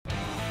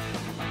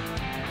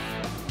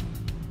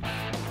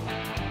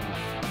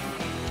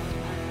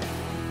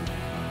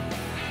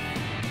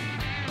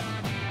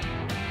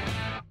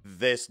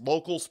This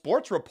local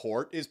sports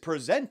report is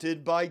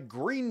presented by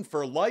Green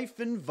for Life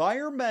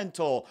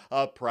Environmental,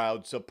 a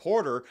proud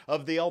supporter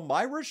of the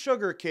Elmira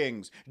Sugar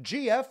Kings.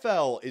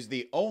 GFL is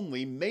the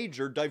only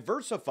major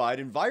diversified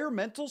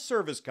environmental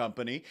service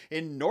company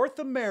in North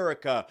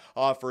America,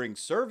 offering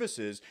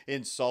services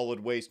in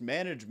solid waste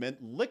management,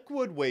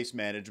 liquid waste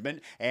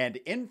management, and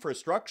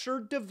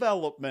infrastructure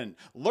development.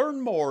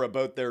 Learn more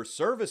about their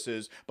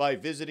services by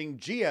visiting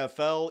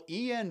gflenv.com.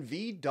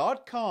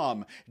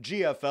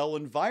 GFL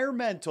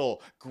Environmental.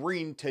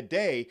 Green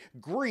today,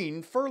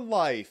 green for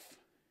life.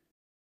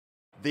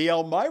 The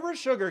Elmira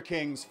Sugar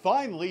Kings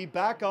finally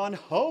back on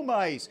home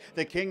ice.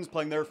 The Kings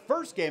playing their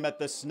first game at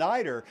the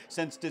Snyder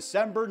since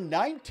December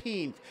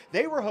 19th.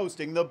 They were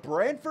hosting the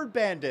Brantford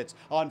Bandits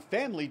on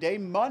Family Day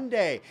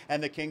Monday,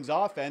 and the Kings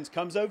offense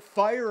comes out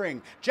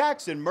firing.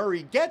 Jackson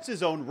Murray gets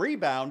his own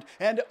rebound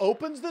and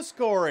opens the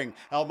scoring.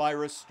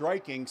 Elmira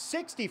striking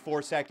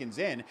 64 seconds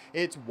in.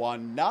 It's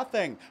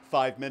 1-0.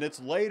 5 minutes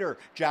later,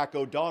 Jack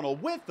O'Donnell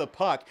with the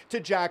puck to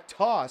Jack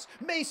Toss.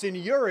 Mason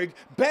Urig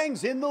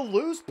bangs in the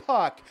loose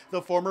puck.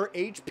 The former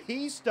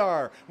HP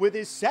star, with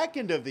his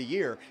second of the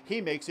year, he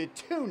makes it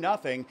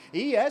 2-0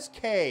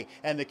 ESK,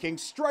 and the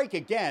Kings strike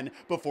again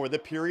before the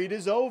period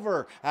is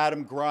over.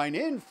 Adam Grine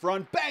in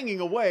front, banging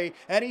away,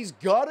 and he's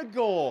got a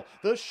goal.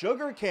 The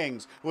Sugar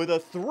Kings with a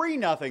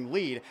 3-0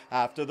 lead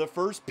after the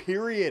first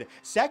period.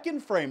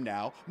 Second frame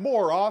now,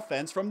 more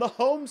offense from the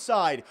home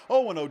side.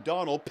 Owen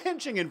O'Donnell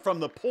pinching in from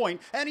the point,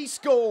 and he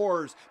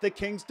scores. The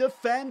Kings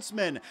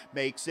defenseman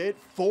makes it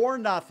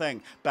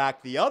 4-0.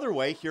 Back the other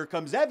way, here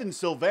comes Evan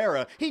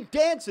Silvera. He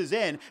dances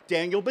in.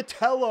 Daniel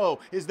Botello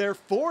is there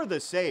for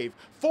the save.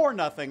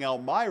 4-0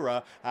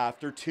 Elmira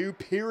after 2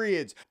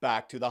 periods.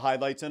 Back to the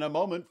highlights in a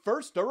moment.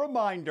 First, a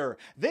reminder.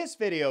 This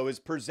video is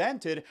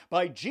presented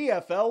by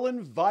GFL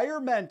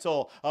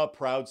Environmental, a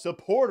proud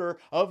supporter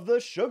of the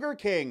Sugar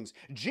Kings.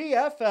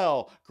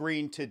 GFL,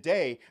 green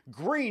today,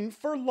 green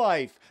for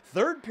life.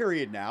 Third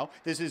period now.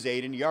 This is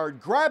Aiden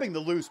Yard grabbing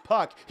the loose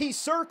puck. He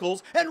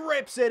circles and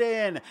rips it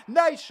in.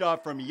 Nice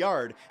shot from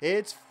Yard.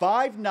 It's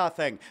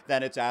 5-0.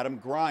 Then it's Adam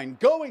Grine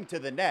going to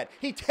the net.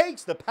 He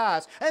takes the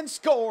pass and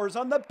scores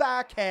on the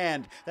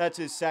backhand. That's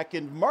his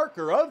second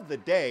marker of the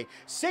day.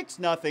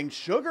 6-0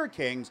 Sugar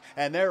Kings,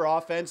 and their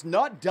offense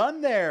not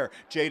done there.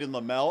 Jaden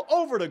Lamel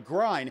over to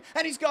Grine,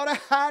 and he's got a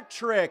hat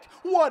trick.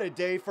 What a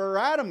day for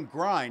Adam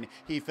Grine.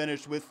 He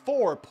finished with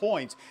 4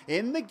 points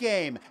in the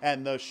game,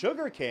 and the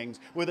Sugar Kings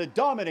with a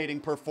dominating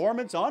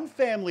performance on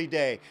Family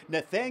Day.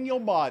 Nathaniel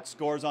Mott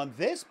scores on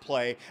this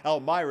play.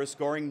 Elmira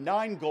scoring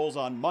 9 goals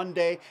on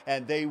Monday,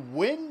 and they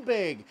win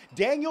big.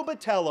 Daniel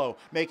Botello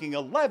making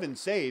 11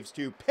 saves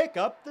to pick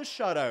up the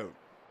shutout.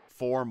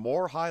 For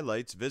more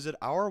highlights, visit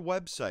our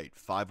website,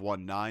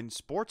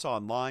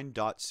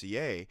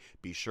 519sportsonline.ca.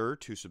 Be sure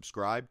to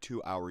subscribe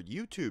to our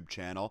YouTube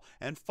channel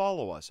and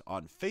follow us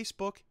on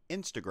Facebook,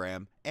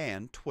 Instagram,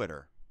 and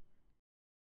Twitter.